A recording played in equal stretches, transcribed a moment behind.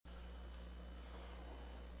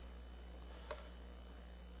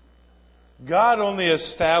God only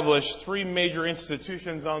established three major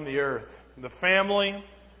institutions on the earth: the family,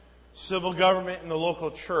 civil government, and the local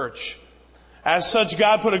church. As such,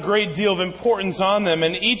 God put a great deal of importance on them,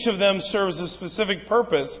 and each of them serves a specific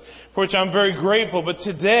purpose, for which I'm very grateful. But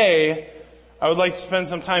today, I would like to spend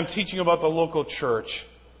some time teaching about the local church.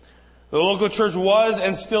 The local church was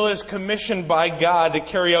and still is commissioned by God to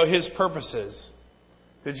carry out His purposes.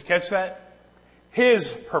 Did you catch that?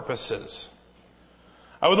 His purposes.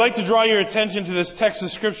 I would like to draw your attention to this text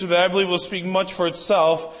of Scripture that I believe will speak much for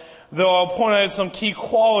itself, though I'll point out some key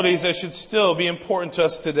qualities that should still be important to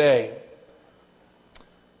us today.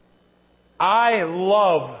 I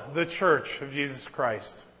love the church of Jesus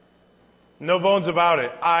Christ. No bones about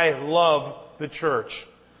it. I love the church.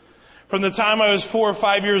 From the time I was 4 or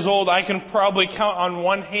 5 years old, I can probably count on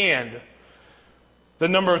one hand the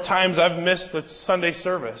number of times I've missed the Sunday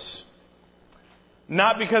service.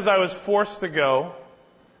 Not because I was forced to go.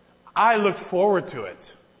 I looked forward to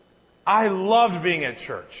it. I loved being at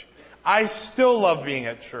church. I still love being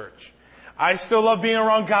at church. I still love being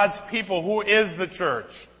around God's people, who is the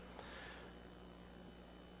church.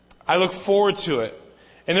 I look forward to it.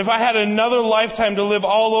 And if I had another lifetime to live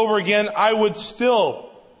all over again, I would still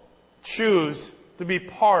choose to be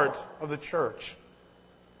part of the church.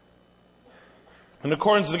 In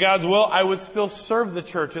accordance to God's will, I would still serve the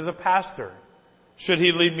church as a pastor, should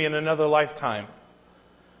He lead me in another lifetime.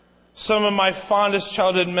 Some of my fondest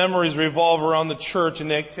childhood memories revolve around the church and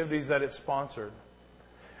the activities that it sponsored.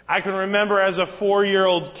 I can remember as a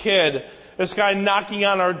 4-year-old kid, this guy knocking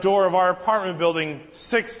on our door of our apartment building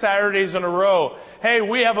 6 Saturdays in a row. Hey,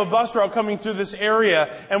 we have a bus route coming through this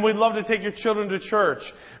area, and we'd love to take your children to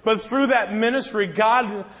church. But through that ministry,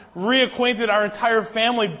 God reacquainted our entire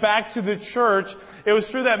family back to the church. It was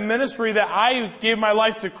through that ministry that I gave my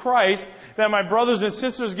life to Christ, that my brothers and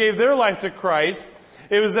sisters gave their life to Christ.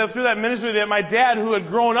 It was through that ministry that my dad, who had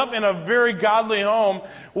grown up in a very godly home,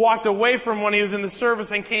 walked away from when he was in the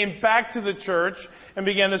service and came back to the church and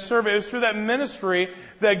began to serve. It was through that ministry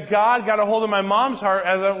that God got a hold of my mom's heart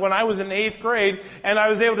when I was in 8th grade, and I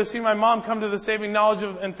was able to see my mom come to the saving knowledge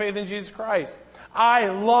and faith in Jesus Christ. I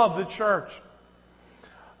love the church.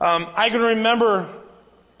 I can remember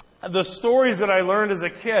the stories that I learned as a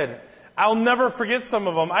kid. I'll never forget some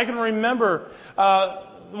of them. I can remember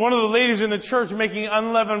one of the ladies in the church making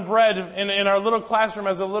unleavened bread in our little classroom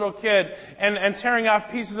as a little kid and tearing off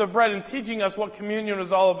pieces of bread and teaching us what communion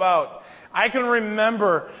was all about. I can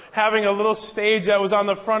remember having a little stage that was on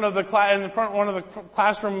the front of the one of the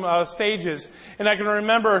classroom stages, and I can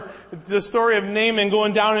remember the story of Naaman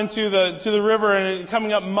going down into the river and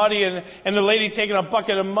coming up muddy, and the lady taking a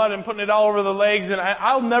bucket of mud and putting it all over the legs, and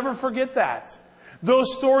I'll never forget that.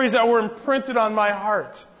 Those stories that were imprinted on my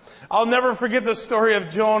heart. I'll never forget the story of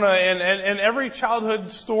Jonah and every childhood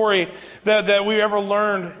story that we ever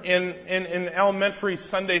learned in elementary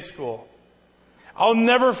Sunday school. I'll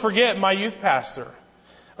never forget my youth pastor.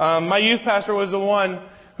 My youth pastor was the one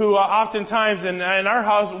who oftentimes in our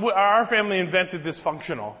house, our family invented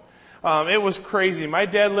dysfunctional. It was crazy. My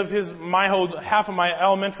dad lived half of my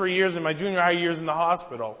elementary years and my junior high years in the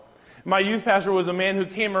hospital. My youth pastor was a man who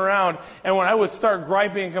came around, and when I would start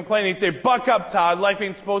griping and complaining, he'd say, "Buck up, Todd. Life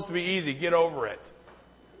ain't supposed to be easy. Get over it."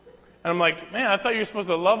 And I'm like, man, I thought you were supposed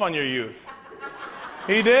to love on your youth.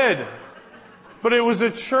 He did. But it was a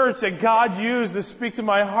church that God used to speak to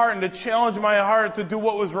my heart and to challenge my heart to do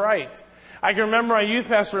what was right. I can remember my youth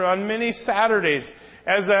pastor on many Saturdays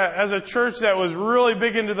as a church that was really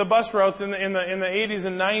big into the bus routes in the 80s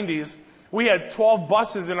and 90s. We had 12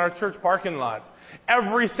 buses in our church parking lot.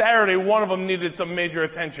 Every Saturday, one of them needed some major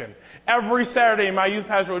attention. Every Saturday, my youth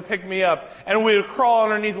pastor would pick me up, and we would crawl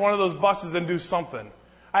underneath one of those buses and do something.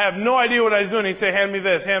 I have no idea what I was doing. He'd say, "Hand me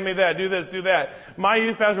this, hand me that, do this, do that." My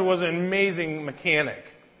youth pastor was an amazing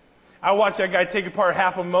mechanic. I watched that guy take apart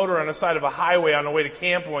half a motor on the side of a highway on the way to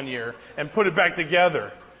camp one year and put it back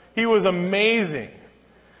together. He was amazing.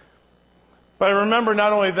 But I remember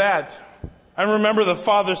not only that, I remember the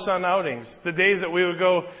father-son outings, the days that we would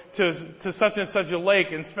go to such and such a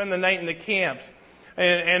lake and spend the night in the camps.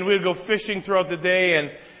 And we would go fishing throughout the day.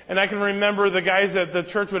 And I can remember the guys that the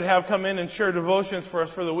church would have come in and share devotions for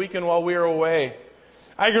us for the weekend while we were away.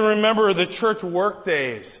 I can remember the church work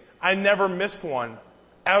days. I never missed one,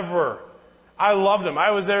 ever. I loved them.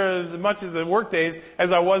 I was there as much as the work days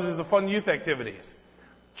as I was as the fun youth activities.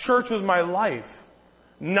 Church was my life.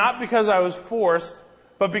 Not because I was forced,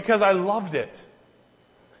 but because I loved it.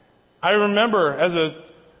 I remember as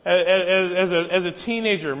a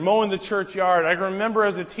teenager mowing the churchyard. I can remember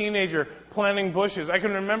as a teenager planting bushes. I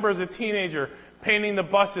can remember as a teenager painting the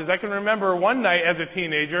buses. I can remember one night as a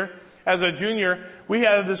teenager as a junior, we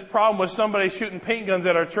had this problem with somebody shooting paint guns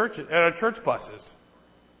at our church buses.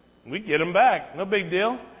 We get them back. No big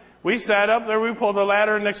deal. We sat up there. We pulled the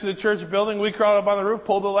ladder next to the church building. We crawled up on the roof,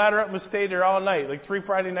 pulled the ladder up, and stayed there all night, like 3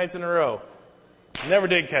 Friday nights in a row. Never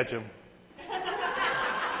did catch him.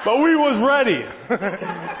 But we was ready.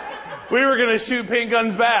 We were going to shoot paint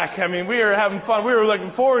guns back. I mean, we were having fun. We were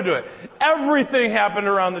looking forward to it. Everything happened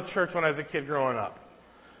around the church when I was a kid growing up.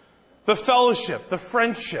 The fellowship, the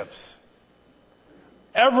friendships.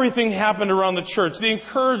 Everything happened around the church. The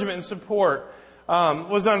encouragement and support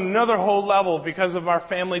was on another whole level because of our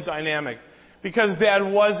family dynamic. Because Dad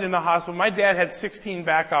was in the hospital. My dad had 16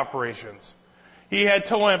 back operations. He had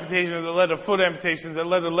toe amputations that led to foot amputations that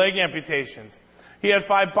led to leg amputations. He had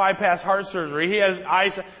 5 bypass heart surgery. He had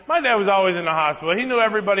eyes. My dad was always in the hospital. He knew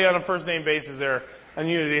everybody on a first name basis there at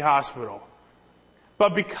Unity Hospital.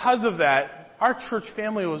 But because of that, our church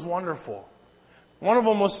family was wonderful. One of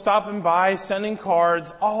them was stopping by, sending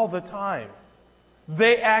cards all the time.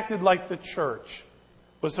 They acted like the church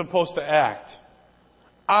was supposed to act.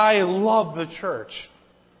 I love the church,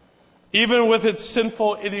 even with its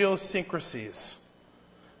sinful idiosyncrasies,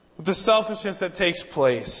 with the selfishness that takes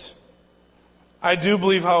place. I do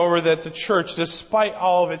believe, however, that the church, despite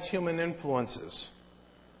all of its human influences,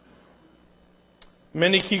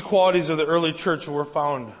 many key qualities of the early church were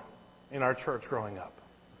found in our church growing up.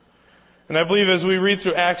 And I believe as we read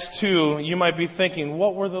through Acts 2, you might be thinking,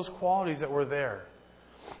 what were those qualities that were there?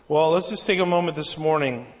 Well, let's just take a moment this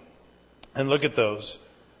morning and look at those.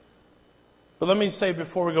 But let me say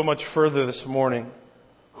before we go much further this morning,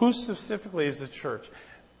 who specifically is the church?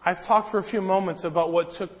 I've talked for a few moments about what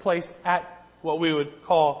took place at what we would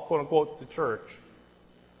call, quote unquote, the church.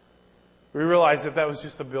 We realized that was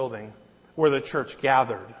just a building where the church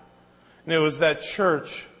gathered. And it was that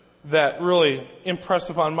church that really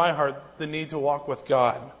impressed upon my heart the need to walk with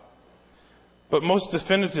God. But most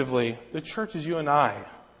definitively, the church is you and I.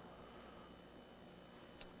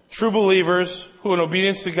 True believers who, in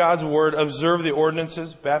obedience to God's word, observe the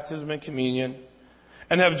ordinances, baptism and communion,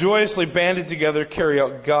 and have joyously banded together carry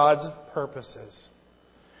out God's purposes.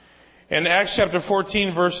 In Acts chapter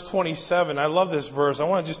 14, verse 27, I love this verse. I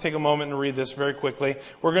want to just take a moment and read this very quickly.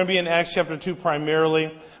 We're going to be in Acts chapter 2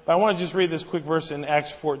 primarily, but I want to just read this quick verse in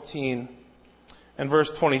Acts 14 and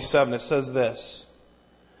verse 27. It says this: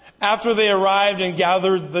 After they arrived and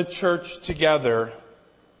gathered the church together,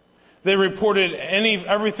 they reported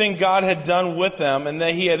everything God had done with them, and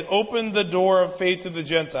that He had opened the door of faith to the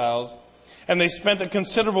Gentiles, and they spent a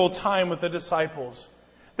considerable time with the disciples.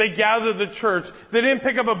 They gathered the church. They didn't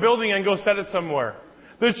pick up a building and go set it somewhere.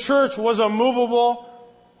 The church was a movable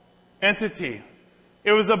entity.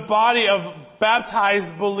 It was a body of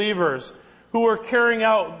baptized believers who were carrying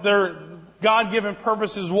out their God-given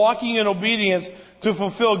purposes, walking in obedience to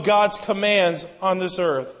fulfill God's commands on this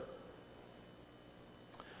earth.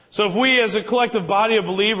 So if we as a collective body of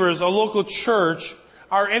believers, a local church,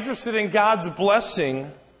 are interested in God's blessing,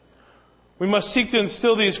 we must seek to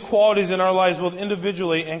instill these qualities in our lives both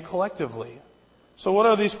individually and collectively. So what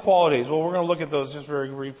are these qualities? Well, we're going to look at those just very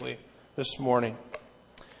briefly this morning.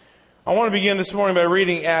 I want to begin this morning by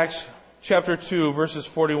reading Acts chapter 2, verses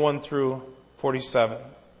 41 through 47. It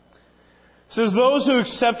says, those who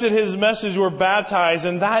accepted His message were baptized,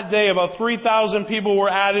 and that day about 3,000 people were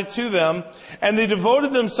added to them, and they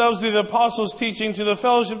devoted themselves to the apostles' teaching, to the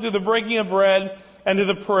fellowship, to the breaking of bread, and to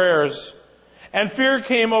the prayers. And fear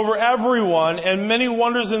came over everyone, and many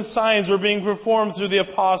wonders and signs were being performed through the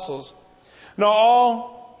apostles. Now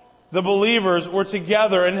all the believers were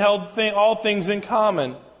together and held all things in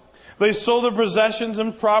common. They sold their possessions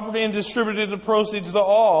and property and distributed the proceeds to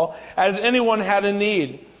all, as anyone had a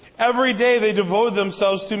need. Every day they devoted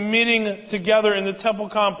themselves to meeting together in the temple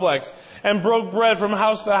complex and broke bread from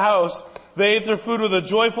house to house. They ate their food with a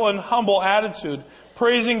joyful and humble attitude,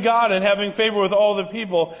 praising God and having favor with all the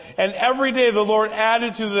people. And every day the Lord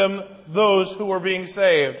added to them those who were being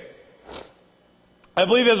saved. I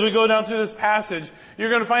believe as we go down through this passage, you're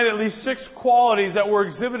going to find at least 6 qualities that were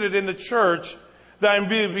exhibited in the church that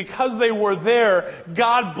because they were there,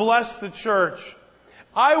 God blessed the church.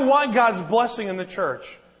 I want God's blessing in the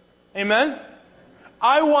church. Amen?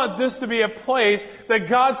 I want this to be a place that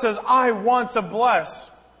God says, I want to bless.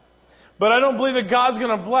 But I don't believe that God's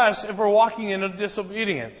going to bless if we're walking in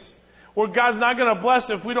disobedience. Or God's not going to bless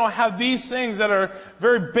if we don't have these things that are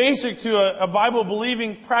very basic to a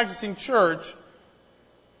Bible-believing, practicing church.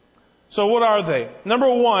 So what are they?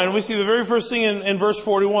 Number 1, we see the very first thing in verse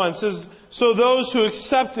 41. It says, so those who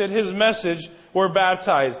accepted His message were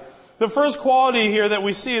baptized. The first quality here that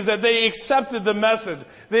we see is that they accepted the message.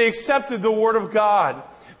 They accepted the Word of God.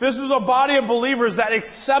 This was a body of believers that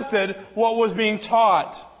accepted what was being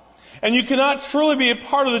taught. And you cannot truly be a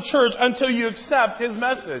part of the church until you accept His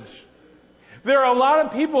message. There are a lot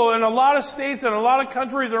of people in a lot of states and a lot of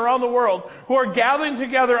countries around the world who are gathering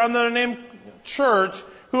together under the name church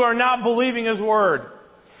who are not believing His Word.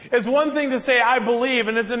 It's one thing to say, I believe,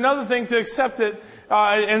 and it's another thing to accept it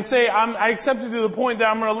and say, I accept it to the point that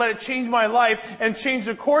I'm going to let it change my life and change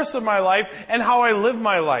the course of my life and how I live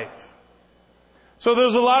my life. So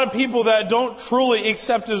there's a lot of people that don't truly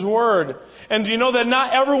accept His Word. And do you know that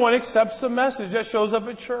not everyone accepts the message that shows up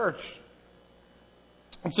at church?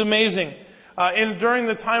 It's amazing. During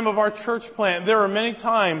the time of our church plant, there were many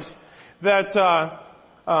times that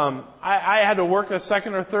I had to work a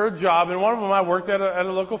second or third job, and one of them I worked at a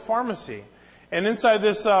local pharmacy. And inside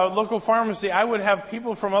this local pharmacy, I would have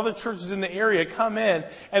people from other churches in the area come in,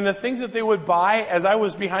 and the things that they would buy as I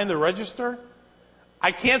was behind the register,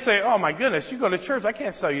 I can't say, oh my goodness, you go to church, I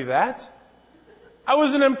can't sell you that. I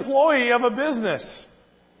was an employee of a business.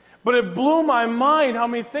 But it blew my mind how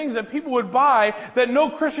many things that people would buy that no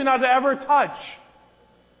Christian ought to ever touch.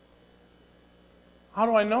 How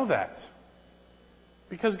do I know that?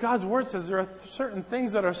 Because God's Word says there are certain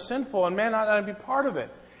things that are sinful and man ought not to be part of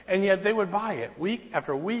it. And yet they would buy it week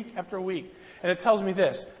after week after week. And it tells me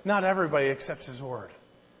this, not everybody accepts His Word.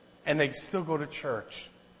 And they still go to church.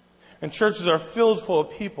 And churches are filled full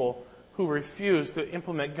of people who refuse to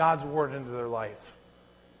implement God's Word into their life.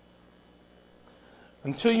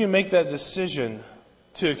 Until you make that decision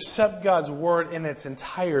to accept God's Word in its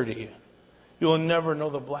entirety, you'll never know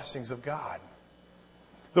the blessings of God.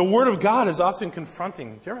 The Word of God is often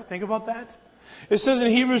confronting. Do you ever think about that? It says in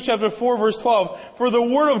Hebrews chapter 4, verse 12, "For the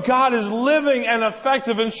Word of God is living and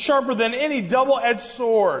effective and sharper than any double-edged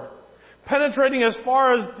sword, penetrating as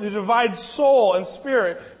far as to divide soul and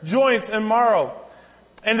spirit, joints and marrow.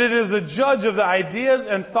 And it is a judge of the ideas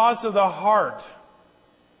and thoughts of the heart."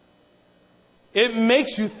 It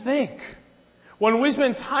makes you think. When we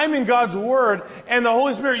spend time in God's Word and the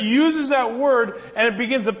Holy Spirit uses that Word and it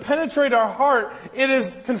begins to penetrate our heart, it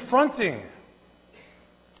is confronting.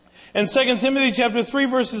 And 2 Timothy chapter 3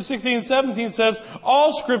 verses 16 and 17 says,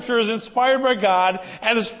 "All Scripture is inspired by God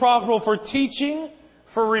and is profitable for teaching,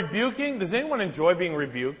 for rebuking." Does anyone enjoy being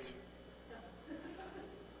rebuked?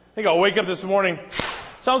 I think I'll wake up this morning.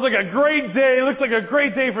 Sounds like a great day. Looks like a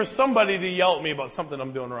great day for somebody to yell at me about something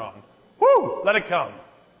I'm doing wrong. Woo! Let it come.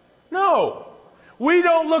 No. We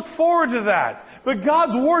don't look forward to that. But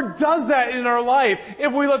God's Word does that in our life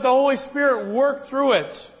if we let the Holy Spirit work through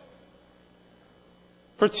it.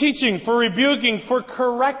 For teaching, for rebuking, for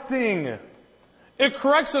correcting. It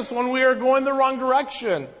corrects us when we are going the wrong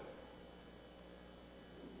direction.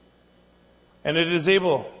 And it is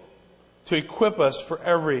able to equip us for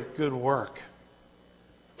every good work.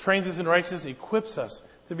 Trains us in righteousness, equips us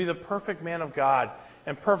to be the perfect man of God.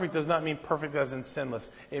 And perfect does not mean perfect as in sinless.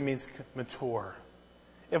 It means mature.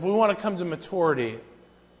 If we want to come to maturity,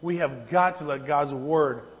 we have got to let God's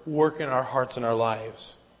Word work in our hearts and our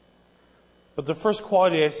lives. But the first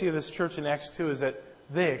quality I see of this church in Acts 2 is that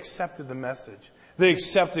they accepted the message. They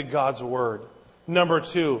accepted God's Word. Number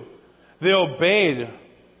 2, they obeyed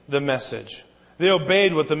the message. They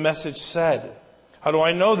obeyed what the message said. How do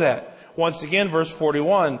I know that? Once again, verse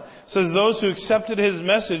 41 says, "Those who accepted His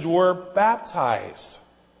message were baptized."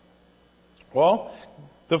 Well,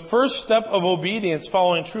 the first step of obedience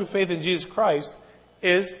following true faith in Jesus Christ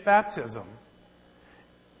is baptism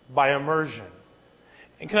by immersion.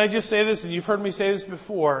 And can I just say this, and you've heard me say this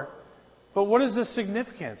before, but what is the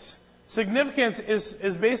significance? Significance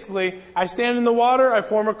is basically, I stand in the water, I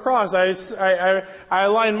form a cross. I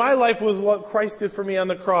align my life with what Christ did for me on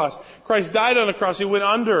the cross. Christ died on the cross. He went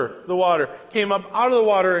under the water, came up out of the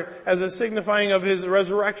water as a signifying of His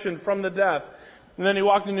resurrection from the death. And then He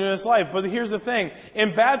walked into His life. But here's the thing.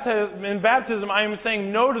 In baptism, I am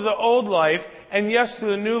saying no to the old life and yes to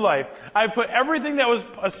the new life. I put everything that was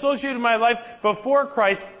associated with my life before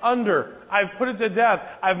Christ under. I've put it to death.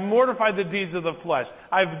 I've mortified the deeds of the flesh.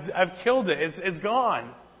 I've killed it. It's gone.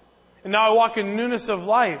 And now I walk in newness of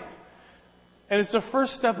life. And it's the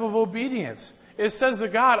first step of obedience. It says to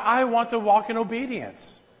God, I want to walk in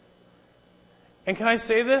obedience. And can I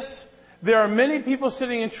say this? There are many people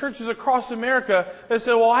sitting in churches across America that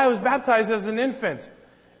say, well, I was baptized as an infant.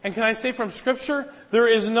 And can I say from Scripture, there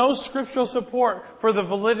is no scriptural support for the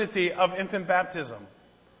validity of infant baptism.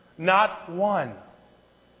 Not one.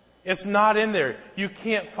 It's not in there. You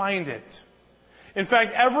can't find it. In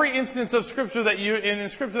fact, every instance of Scripture that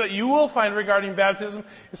you will find regarding baptism,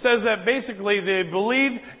 it says that basically they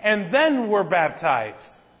believed and then were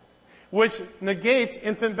baptized, which negates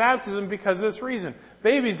infant baptism because of this reason.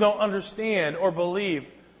 Babies don't understand or believe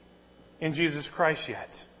in Jesus Christ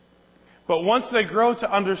yet. But once they grow to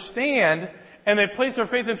understand and they place their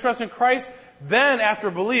faith and trust in Christ, then after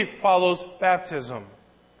belief follows baptism.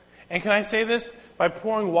 And can I say this? By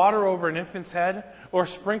pouring water over an infant's head or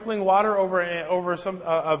sprinkling water over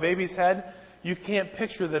a baby's head, you can't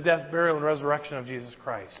picture the death, burial, and resurrection of Jesus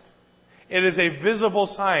Christ. It is a visible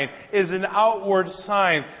sign. It is an outward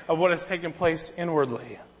sign of what has taken place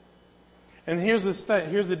inwardly. And here's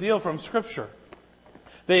the deal from Scripture.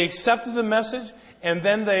 They accepted the message, and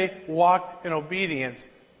then they walked in obedience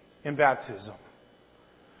in baptism.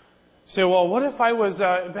 You say, well, what if I was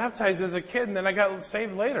baptized as a kid and then I got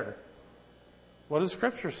saved later? What does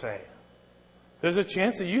Scripture say? There's a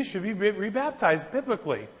chance that you should be rebaptized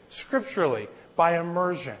biblically, scripturally, by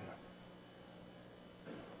immersion.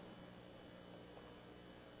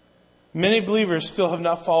 Many believers still have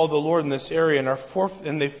not followed the Lord in this area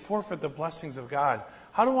and they forfeit the blessings of God.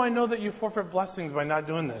 How do I know that you forfeit blessings by not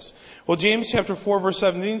doing this? Well, James chapter 4, verse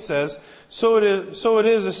 17 says, So it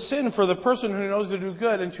is a sin for the person who knows to do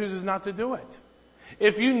good and chooses not to do it.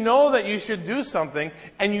 If you know that you should do something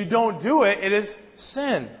and you don't do it, it is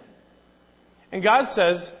sin. And God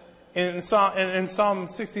says in Psalm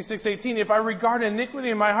 66:18, if I regard iniquity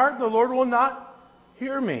in my heart, the Lord will not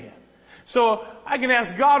hear me. So I can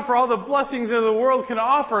ask God for all the blessings that the world can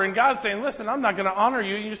offer, and God's saying, listen, I'm not going to honor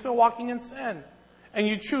you. You're still walking in sin. And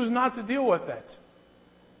you choose not to deal with it.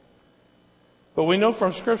 But we know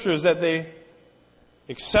from Scriptures that they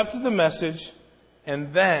accepted the message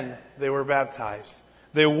and then they were baptized.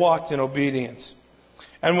 They walked in obedience.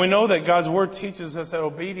 And we know that God's Word teaches us that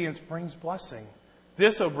obedience brings blessing.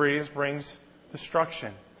 Disobedience brings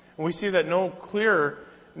destruction. And we see that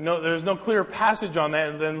there's no clearer passage on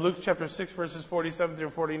that than Luke chapter 6, verses 47 through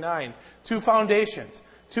 49. Two foundations.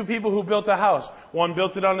 Two people who built a house. One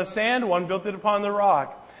built it on the sand, one built it upon the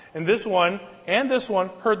rock. And this one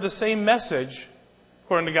heard the same message,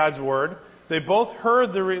 according to God's Word. They both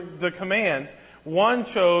heard the commands. One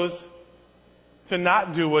chose to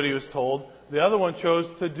not do what he was told. The other one chose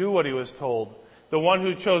to do what he was told. The one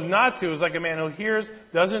who chose not to is like a man who hears,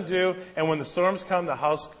 doesn't do, and when the storms come, the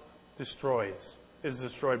house is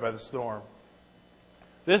destroyed by the storm.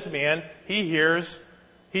 This man, he hears,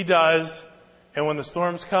 he does, and when the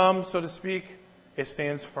storms come, so to speak, it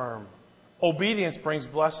stands firm. Obedience brings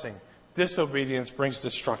blessing. Disobedience brings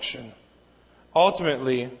destruction.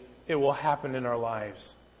 Ultimately, it will happen in our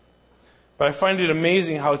lives. But I find it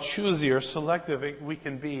amazing how choosy or selective we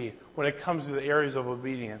can be when it comes to the areas of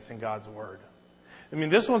obedience in God's Word. I mean,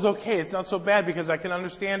 this one's okay. It's not so bad because I can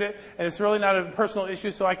understand it, and it's really not a personal issue,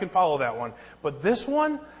 so I can follow that one. But this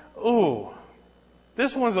one,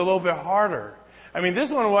 this one's a little bit harder. I mean,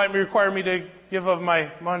 this one might require me to give of my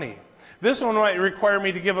money. This one might require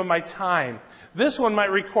me to give of my time. This one might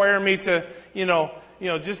require me to,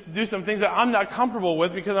 just do some things that I'm not comfortable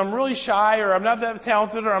with because I'm really shy or I'm not that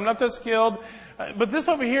talented or I'm not that skilled. But this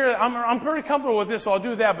over here, I'm pretty comfortable with this, so I'll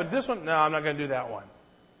do that. But this one, no, I'm not going to do that one.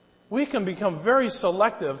 We can become very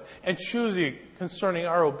selective and choosy concerning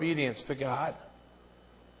our obedience to God.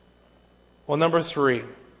 Well, number 3.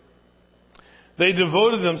 They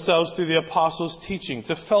devoted themselves to the apostles' teaching,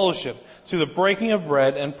 to fellowship, to the breaking of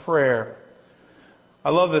bread and prayer. I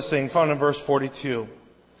love this thing found in verse 42.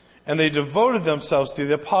 And they devoted themselves to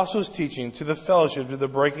the apostles' teaching, to the fellowship, to the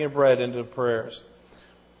breaking of bread, and to prayers.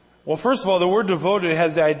 Well, first of all, the word devoted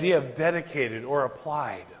has the idea of dedicated or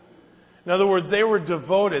applied. In other words, they were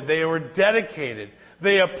devoted. They were dedicated.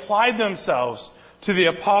 They applied themselves to the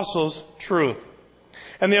apostles' truth.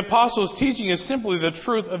 And the apostles' teaching is simply the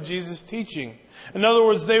truth of Jesus' teaching. In other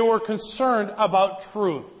words, they were concerned about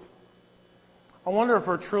truth. I wonder if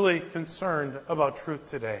we're truly concerned about truth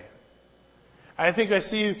today. I think I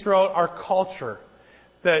see throughout our culture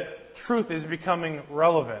that truth is becoming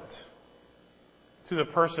relevant to the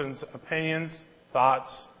person's opinions,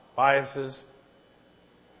 thoughts, biases.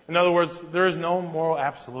 In other words, there is no moral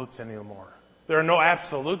absolutes anymore. There are no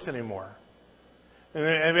absolutes anymore.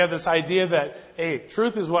 And we have this idea that, hey,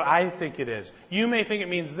 truth is what I think it is. You may think it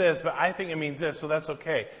means this, but I think it means this, so that's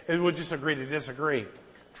okay. And we'll just agree to disagree.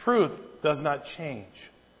 Truth does not change.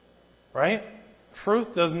 Right?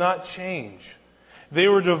 Truth does not change. They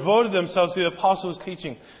were devoted themselves to the apostles'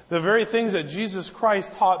 teaching. The very things that Jesus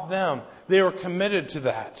Christ taught them, they were committed to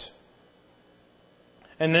that.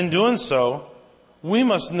 And in doing so, we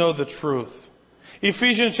must know the truth.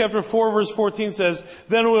 Ephesians chapter 4 verse 14 says,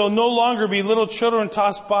 Then we will no longer be little children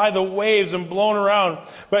tossed by the waves and blown around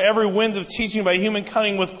by every wind of teaching, by human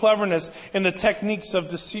cunning with cleverness in the techniques of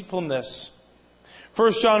deceitfulness.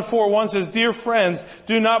 1 John 4:1 says, "Dear friends,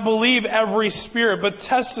 do not believe every spirit, but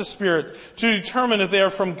test the spirit to determine if they are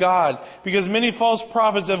from God, because many false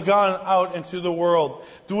prophets have gone out into the world."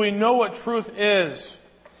 Do we know what truth is?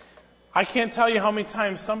 I can't tell you how many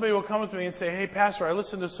times somebody will come up to me and say, "Hey, Pastor, I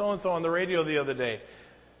listened to so-and-so on the radio the other day,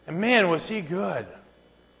 and man, was he good."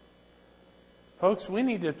 Folks, we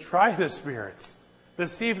need to try the spirits to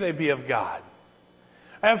see if they be of God.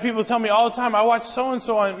 I have people tell me all the time, "I watch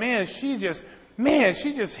so-and-so on, man, she just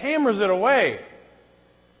hammers it away."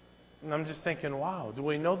 And I'm just thinking, wow, do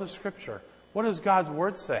we know the Scripture? What does God's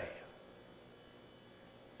Word say?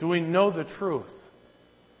 Do we know the truth?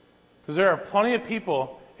 Because there are plenty of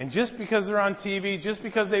people, and just because they're on TV, just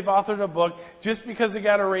because they've authored a book, just because they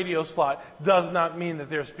got a radio slot, does not mean that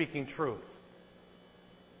they're speaking truth.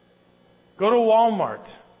 Go to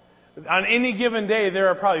Walmart. On any given day, there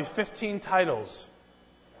are probably 15 titles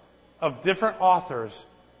of different authors,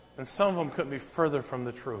 and some of them couldn't be further from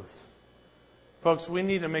the truth. Folks, we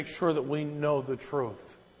need to make sure that we know the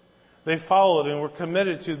truth. They followed and were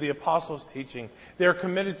committed to the apostles' teaching. They are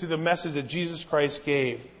committed to the message that Jesus Christ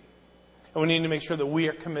gave. And we need to make sure that we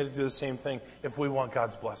are committed to the same thing if we want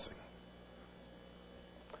God's blessing.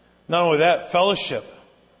 Not only that, fellowship.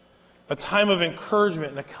 A time of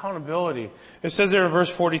encouragement and accountability. It says there in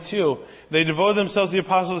verse 42, they devoted themselves to the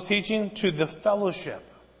apostles' teaching, to the fellowship.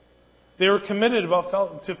 They were committed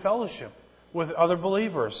to fellowship with other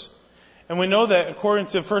believers. And we know that according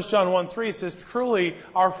to 1 John 1:3, it says, truly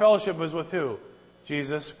our fellowship is with who?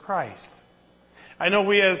 Jesus Christ. I know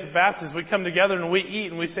we as Baptists, we come together and we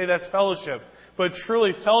eat and we say that's fellowship. But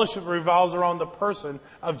truly fellowship revolves around the person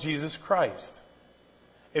of Jesus Christ.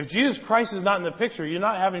 If Jesus Christ is not in the picture, you're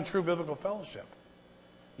not having true biblical fellowship.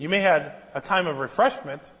 You may have a time of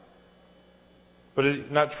refreshment, but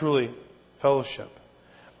it's not truly fellowship.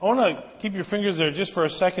 I want to keep your fingers there just for a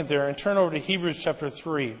second there and turn over to Hebrews chapter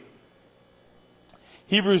 3.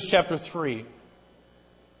 Hebrews chapter 3.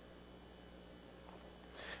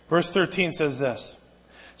 Verse 13 says this.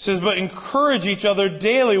 It says, but encourage each other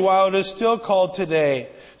daily while it is still called today,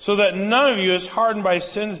 so that none of you is hardened by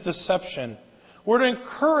sin's deception. We're to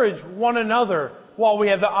encourage one another while we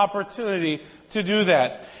have the opportunity to do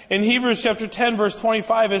that. In Hebrews chapter 10, verse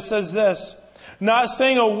 25, it says this, not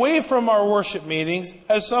staying away from our worship meetings,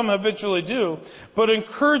 as some habitually do, but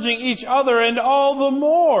encouraging each other, and all the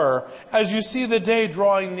more as you see the day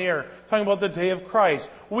drawing near. Talking about the day of Christ.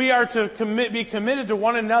 We are to be committed to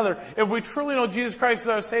one another. If we truly know Jesus Christ as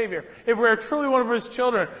our Savior, if we are truly one of His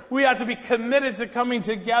children, we have to be committed to coming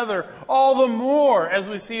together all the more as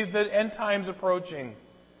we see the end times approaching.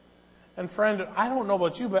 And friend, I don't know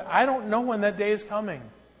about you, but I don't know when that day is coming.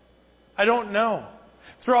 I don't know.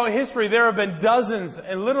 Throughout history, there have been dozens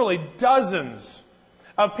and literally dozens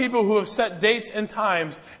of people who have set dates and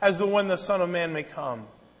times as to when the Son of Man may come.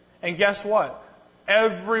 And guess what?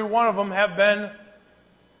 Every one of them have been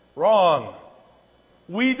wrong.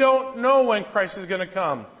 We don't know when Christ is going to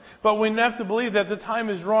come. But we have to believe that the time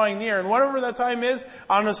is drawing near. And whatever that time is,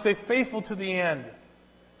 I'm going to stay faithful to the end.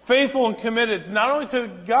 Faithful and committed not only to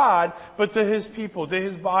God, but to His people, to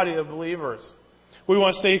His body of believers. We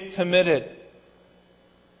want to stay committed.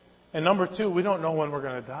 And number two, we don't know when we're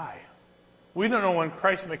going to die. We don't know when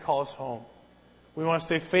Christ may call us home. We want to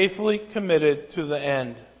stay faithfully committed to the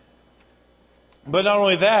end. But not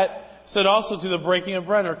only that, said also to the breaking of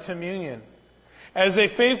bread or communion. As they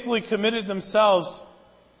faithfully committed themselves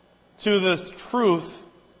to the truth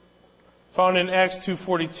found in Acts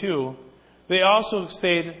 2:42, they also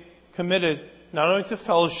stayed committed not only to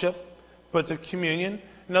fellowship, but to communion.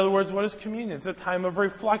 In other words, what is communion? It's a time of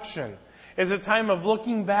reflection. It's a time of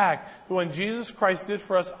looking back to when Jesus Christ did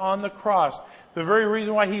for us on the cross. The very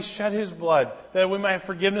reason why He shed His blood, that we might have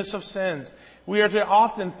forgiveness of sins. We are to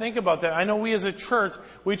often think about that. I know we as a church,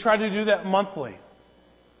 we try to do that monthly.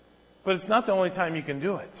 But it's not the only time you can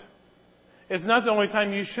do it. It's not the only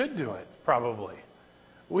time you should do it, probably.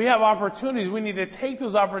 We have opportunities. We need to take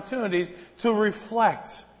those opportunities to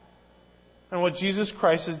reflect on what Jesus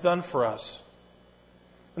Christ has done for us.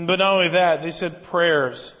 But not only that, they said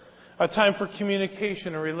prayers. A time for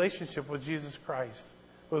communication and relationship with Jesus Christ,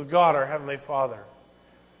 with God, our Heavenly Father.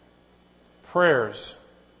 Prayers.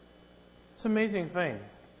 It's an amazing thing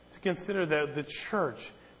to consider that the church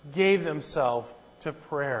gave themselves to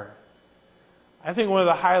prayer. I think one of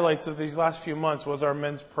the highlights of these last few months was our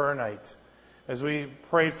men's prayer night. As we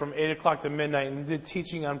prayed from 8 o'clock to midnight and did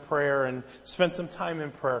teaching on prayer and spent some time in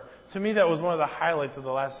prayer. To me, that was one of the highlights of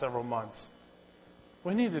the last several months.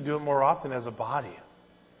 We need to do it more often as a body.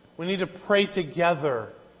 We need to pray together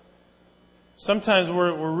Sometimes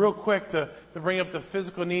we're real quick to bring up the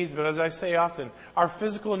physical needs, but as I say often, our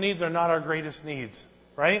physical needs are not our greatest needs,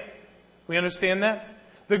 right? We understand that?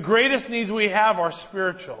 The greatest needs we have are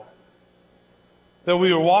spiritual. That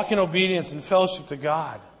we will walk in obedience and fellowship to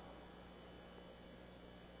God.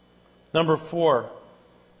 Number 4,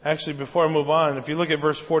 actually before I move on, if you look at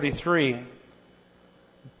verse 43,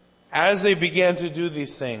 as they began to do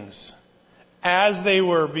these things, as they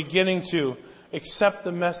were beginning to accept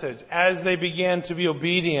the message, as they began to be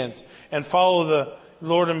obedient and follow the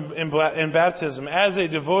Lord in baptism, as they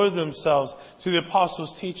devoted themselves to the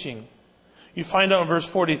apostles' teaching, you find out in verse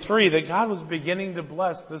 43 that God was beginning to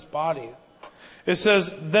bless this body. It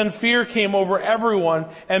says, then fear came over everyone,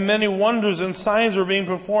 and many wonders and signs were being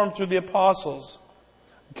performed through the apostles.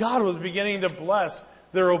 God was beginning to bless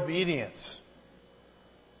their obedience.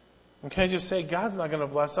 And can I just say, God's not going to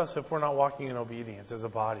bless us if we're not walking in obedience as a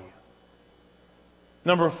body.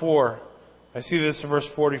 Number 4, I see this in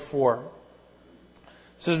verse 44. It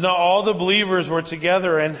says, now all the believers were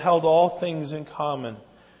together and held all things in common.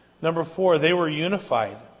 Number 4, they were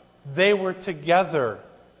unified. They were together.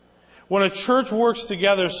 When a church works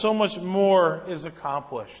together, so much more is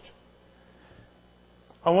accomplished.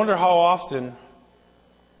 I wonder how often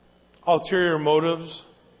ulterior motives,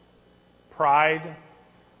 pride,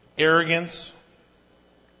 arrogance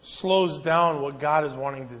slows down what God is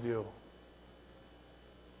wanting to do.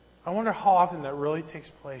 I wonder how often that really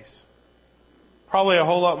takes place. Probably a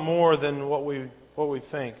whole lot more than what we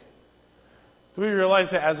think. Do we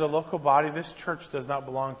realize that as a local body, this church does not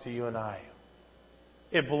belong to you and I?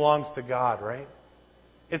 It belongs to God, right?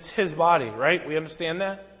 It's His body, right? We understand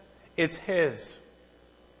that? It's His.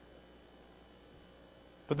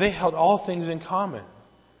 But they held all things in common.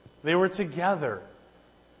 They were together.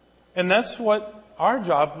 And that's what our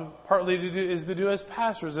job partly is to do as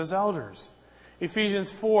pastors, as elders.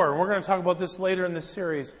 Ephesians 4, and we're going to talk about this later in this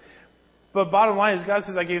series. But bottom line is God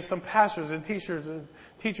says, I gave some pastors and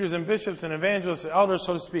teachers and bishops and evangelists and elders,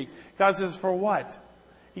 so to speak. God says, for what?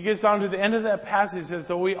 He gets down to the end of that passage and says,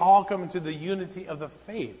 so we all come into the unity of the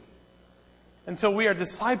faith. Until we are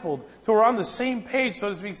discipled, till we're on the same page, so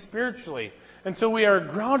to speak, spiritually. Until we are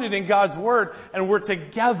grounded in God's Word and we're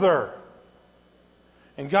together.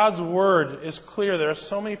 And God's Word is clear. There are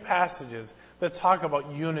so many passages that talk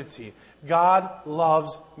about unity. God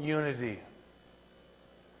loves unity.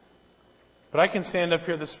 But I can stand up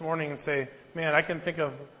here this morning and say, man, I can think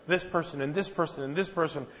of this person and this person and this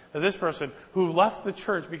person and this person who left the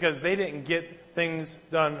church because they didn't get things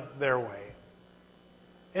done their way.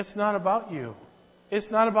 It's not about you.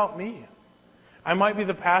 It's not about me. I might be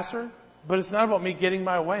the pastor, but it's not about me getting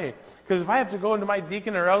my way. Because if I have to go into my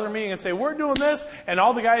deacon or elder meeting and say, we're doing this, and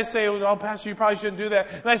all the guys say, well, pastor, you probably shouldn't do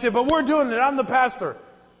that. And I say, but we're doing it. I'm the pastor.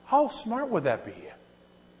 How smart would that be?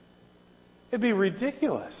 It'd be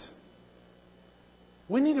ridiculous.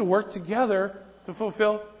 We need to work together to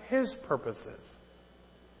fulfill His purposes.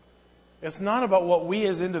 It's not about what we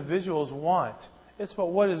as individuals want. It's about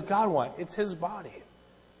what does God want. It's His body.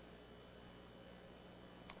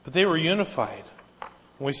 But they were unified.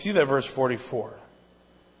 And we see that verse 44.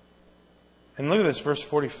 And look at this, verse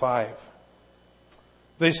 45.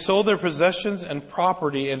 They sold their possessions and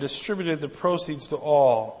property and distributed the proceeds to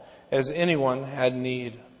all as anyone had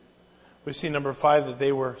need. We see number 5 that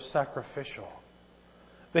they were sacrificial.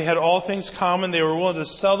 They had all things common. They were willing to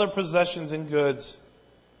sell their possessions and goods.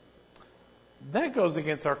 That goes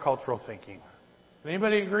against our cultural thinking.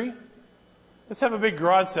 Anybody agree? Let's have a big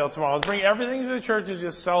garage sale tomorrow. Let's bring everything to the church and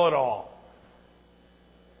just sell it all.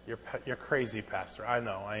 You're crazy, Pastor. I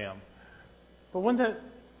know, I am. But wouldn't that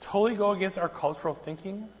totally go against our cultural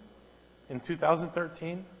thinking in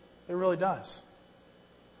 2013? It really does.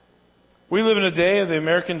 We live in a day of the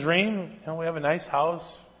American dream. We have a nice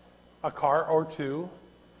house, a car or two,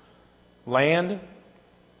 land,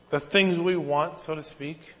 the things we want, so to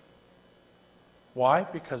speak. Why?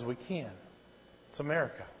 Because we can. It's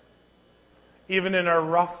America. Even in our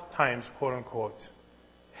rough times, quote unquote,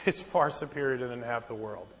 it's far superior than half the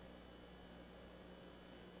world.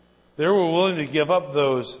 They were willing to give up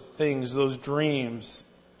those things, those dreams,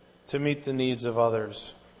 to meet the needs of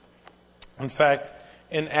others. In fact,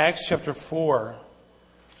 in Acts chapter 4,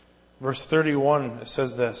 verse 31, it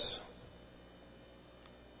says this.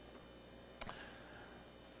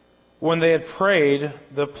 When they had prayed,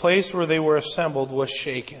 the place where they were assembled was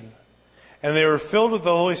shaken, and they were filled with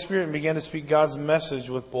the Holy Spirit and began to speak God's message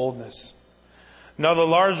with boldness. Now the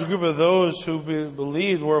large group of those who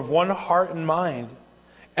believed were of one heart and mind,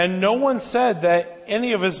 and no one said that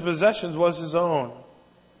any of his possessions was his own,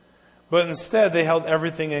 but instead they held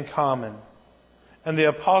everything in common. And the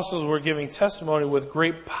apostles were giving testimony with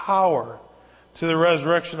great power to the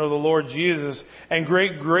resurrection of the Lord Jesus, and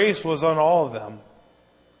great grace was on all of them.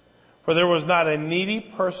 For there was not a needy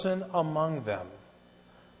person among them,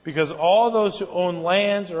 because all those who owned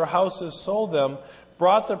lands or houses sold them,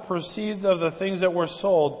 brought the proceeds of the things that were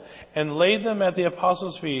sold, and laid them at the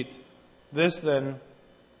apostles' feet. This then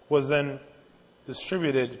was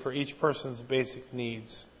distributed for each person's basic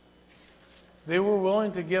needs. They were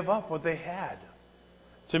willing to give up what they had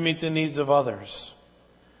to meet the needs of others.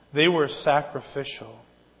 They were sacrificial.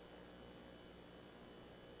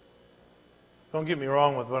 Don't get me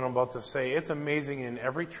wrong with what I'm about to say. It's amazing in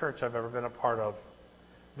every church I've ever been a part of,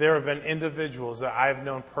 there have been individuals that I've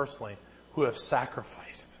known personally who have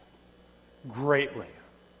sacrificed greatly.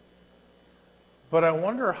 But I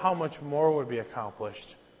wonder how much more would be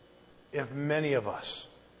accomplished if many of us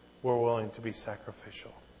were willing to be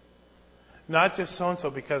sacrificial. Not just so-and-so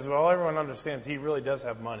because, well, everyone understands he really does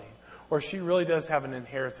have money. Or she really does have an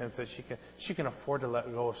inheritance that she can afford to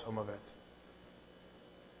let go of some of it.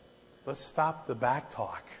 Let's stop the back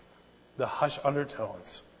talk, the hush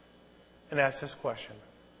undertones, and ask this question.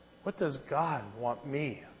 What does God want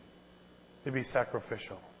me to be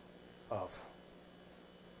sacrificial of?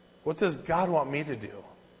 What does God want me to do?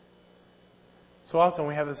 So often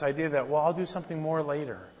we have this idea that, well, I'll do something more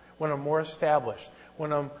later, when I'm more established,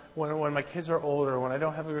 when my kids are older, when I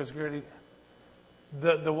don't have the security.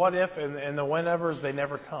 The what if and the whenevers, they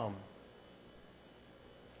never come.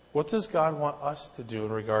 What does God want us to do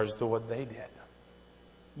in regards to what they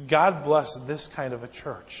did? God bless this kind of a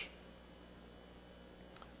church.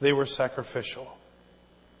 They were sacrificial.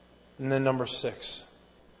 And then number 6.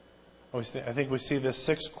 I think we see this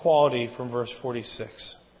 6th quality from verse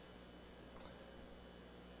 46.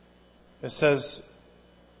 It says,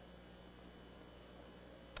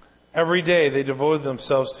 every day they devoted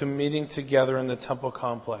themselves to meeting together in the temple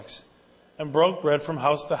complex and broke bread from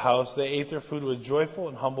house to house. They ate their food with joyful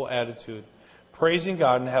and humble attitude, praising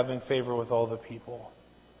God and having favor with all the people.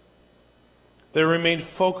 They remained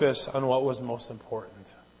focused on what was most important.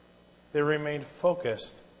 They remained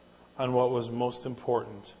focused on what was most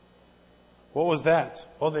important. What was that?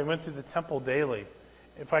 Well, they went to the temple daily.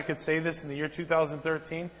 If I could say this in the year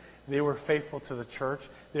 2013, they were faithful to the church.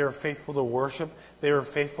 They were faithful to worship. They were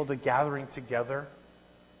faithful to gathering together.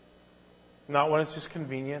 Not when it's just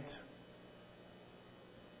convenient.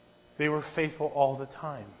 They were faithful all the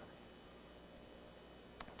time.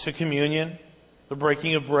 To communion, the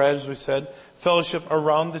breaking of bread, as we said, fellowship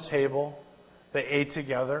around the table. They ate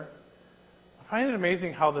together. I find it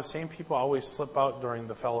amazing how the same people always slip out during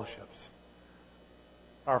the fellowships.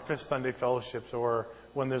 Our Fifth Sunday fellowships, or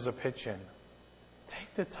when there's a pitch-in.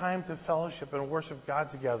 Take the time to fellowship and worship God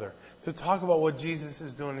together, to talk about what Jesus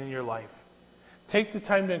is doing in your life. Take the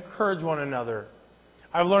time to encourage one another.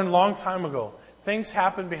 I've learned a long time ago, things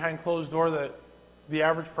happen behind closed doors that the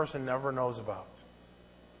average person never knows about.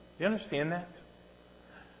 Do you understand that?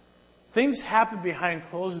 Things happen behind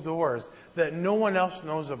closed doors that no one else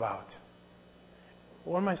knows about.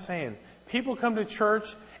 What am I saying? People come to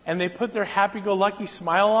church and they put their happy-go-lucky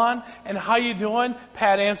smile on, and how you doing?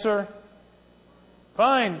 Pat answer,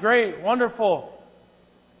 fine, great, wonderful.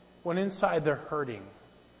 When inside they're hurting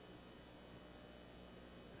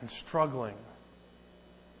and struggling,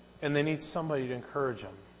 and they need somebody to encourage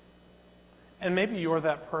them. And maybe you're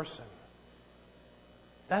that person.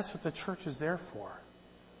 That's what the church is there for.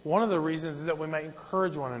 One of the reasons is that we might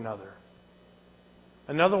encourage one another.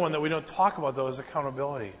 Another one that we don't talk about, though, is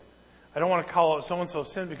accountability. I don't want to call out so-and-so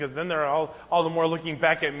sin because then they're all the more looking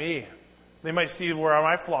back at me. They might see where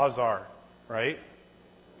my flaws are, right?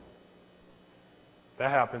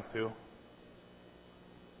 That happens too.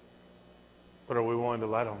 But are we willing to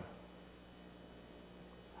let them?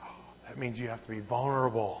 That means you have to be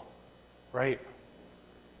vulnerable, right?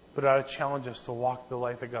 But it ought to challenge us to walk the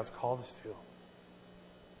life that God's called us to.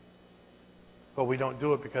 But we don't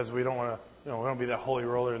do it because we don't want to, we don't be that holy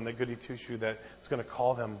roller and the goody two-shoe that's going to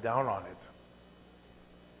call them down on it.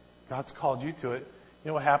 God's called you to it. You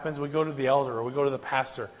know what happens? We go to the elder or we go to the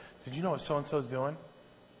pastor. Did you know what so-and-so's doing?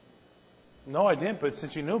 No, I didn't, but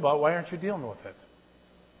since you knew about it, why aren't you dealing with it?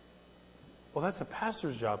 Well, that's a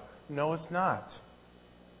pastor's job. No, it's not.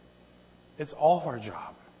 It's all of our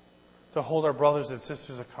job to hold our brothers and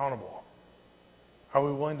sisters accountable. Are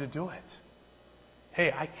we willing to do it?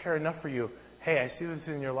 Hey, I care enough for you. Hey, I see this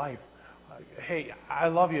in your life. Hey, I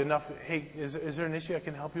love you enough. Hey, is there an issue I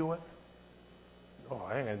can help you with? Oh,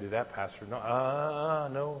 I ain't going to do that, Pastor. No,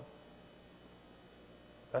 no.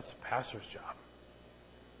 That's the pastor's job.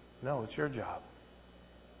 No, it's your job.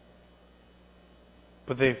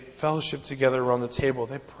 But they fellowship together around the table.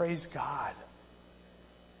 They praise God.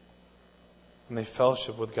 And they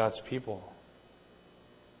fellowship with God's people.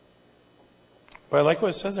 But I like what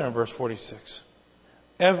it says there in verse 46.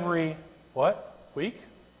 Every, what? Week?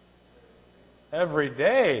 Every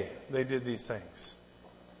day they did these things.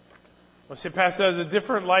 Well, see, Pastor, that was a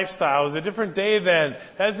different lifestyle. It was a different day then.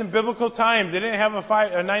 That was in biblical times. They didn't have a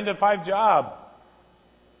 9-to-5 job.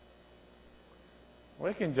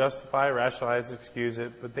 We can justify, rationalize, excuse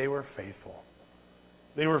it, but they were faithful.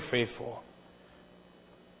 They were faithful.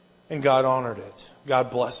 And God honored it. God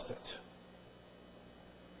blessed it.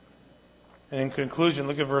 And in conclusion,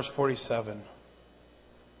 look at verse 47.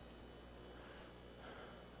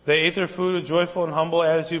 They ate their food with joyful and humble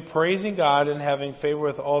attitude, praising God and having favor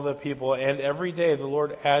with all the people. And every day the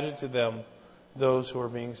Lord added to them those who were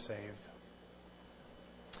being saved.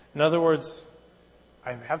 In other words,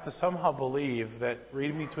 I have to somehow believe that,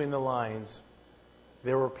 reading between the lines,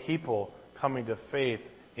 there were people coming to faith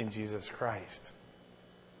in Jesus Christ.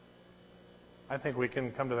 I think we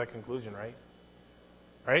can come to that conclusion, right?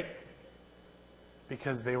 Right?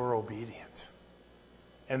 Because they were obedient.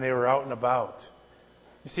 And they were out and about.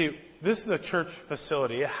 You see, this is a church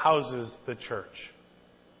facility. It houses the church.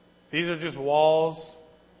 These are just walls,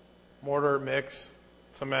 mortar, mix,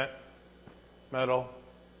 cement, metal,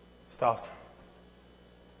 stuff.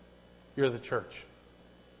 You're the church.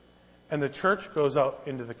 And the church goes out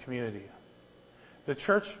into the community. The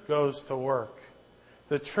church goes to work.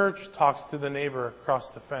 The church talks to the neighbor across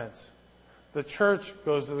the fence. The church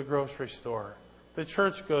goes to the grocery store. The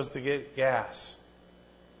church goes to get gas.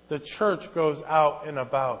 The church goes out and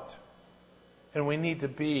about. And we need to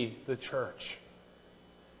be the church.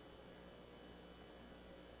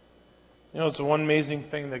 You know, it's one amazing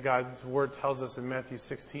thing that God's Word tells us in Matthew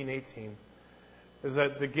 16:18. Is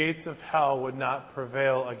that the gates of hell would not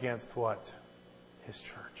prevail against what? His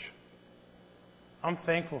church. I'm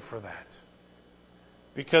thankful for that.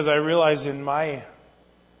 Because I realize in my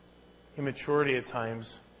immaturity at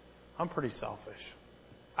times, I'm pretty selfish.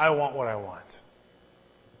 I want what I want.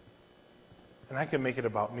 And I can make it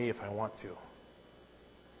about me if I want to.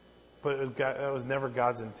 But that was never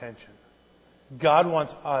God's intention. God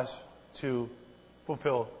wants us to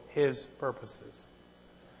fulfill His purposes.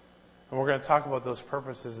 And we're going to talk about those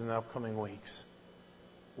purposes in the upcoming weeks.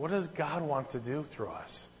 What does God want to do through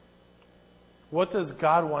us? What does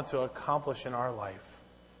God want to accomplish in our life?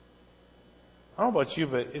 I don't know about you,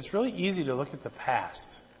 but it's really easy to look at the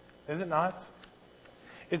past. Is it not?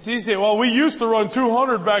 It's easy to say, well, we used to run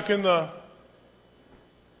 200 back in the...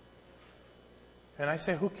 And I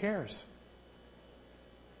say, who cares?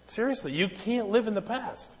 Seriously, you can't live in the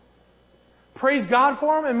past. Praise God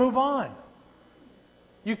for them and move on.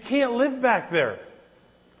 You can't live back there.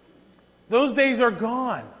 Those days are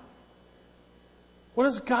gone. What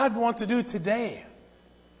does God want to do today?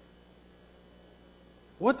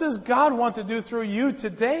 What does God want to do through you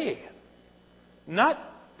today? Not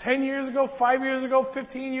 10 years ago, 5 years ago,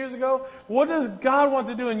 15 years ago. What does God want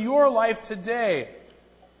to do in your life today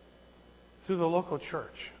through the local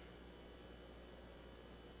church?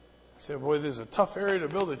 I say, boy, this is a tough area to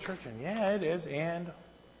build a church in. Yeah, it is, and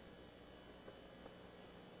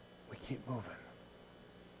we keep moving.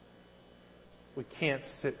 We can't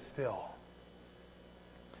sit still.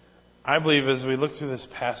 I believe as we look through this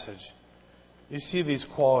passage, you see these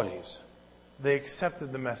qualities. They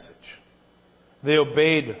accepted the message. They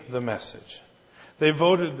obeyed the message. They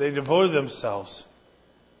devoted themselves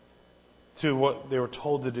to what they were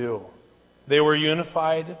told to do. They were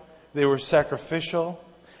unified, they were sacrificial,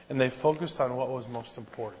 and they focused on what was most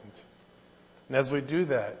important. And as we do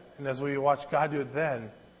that, and as we watch God do it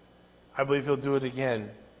then, I believe He'll do it again.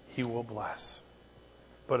 He will bless.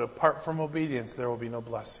 But apart from obedience, there will be no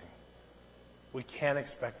blessing. We can't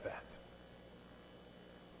expect that.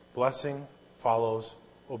 Blessing follows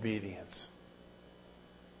obedience.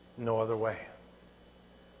 No other way.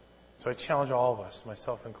 So I challenge all of us,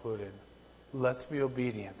 myself included, let's be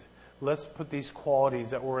obedient. Let's put these qualities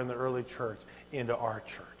that were in the early church into our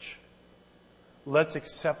church. Let's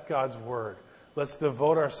accept God's word. Let's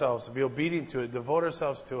devote ourselves to be obedient to it, devote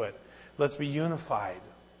ourselves to it. Let's be unified.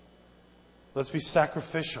 Let's be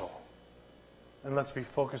sacrificial. And let's be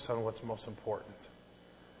focused on what's most important.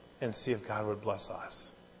 And see if God would bless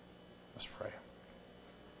us. Let's pray.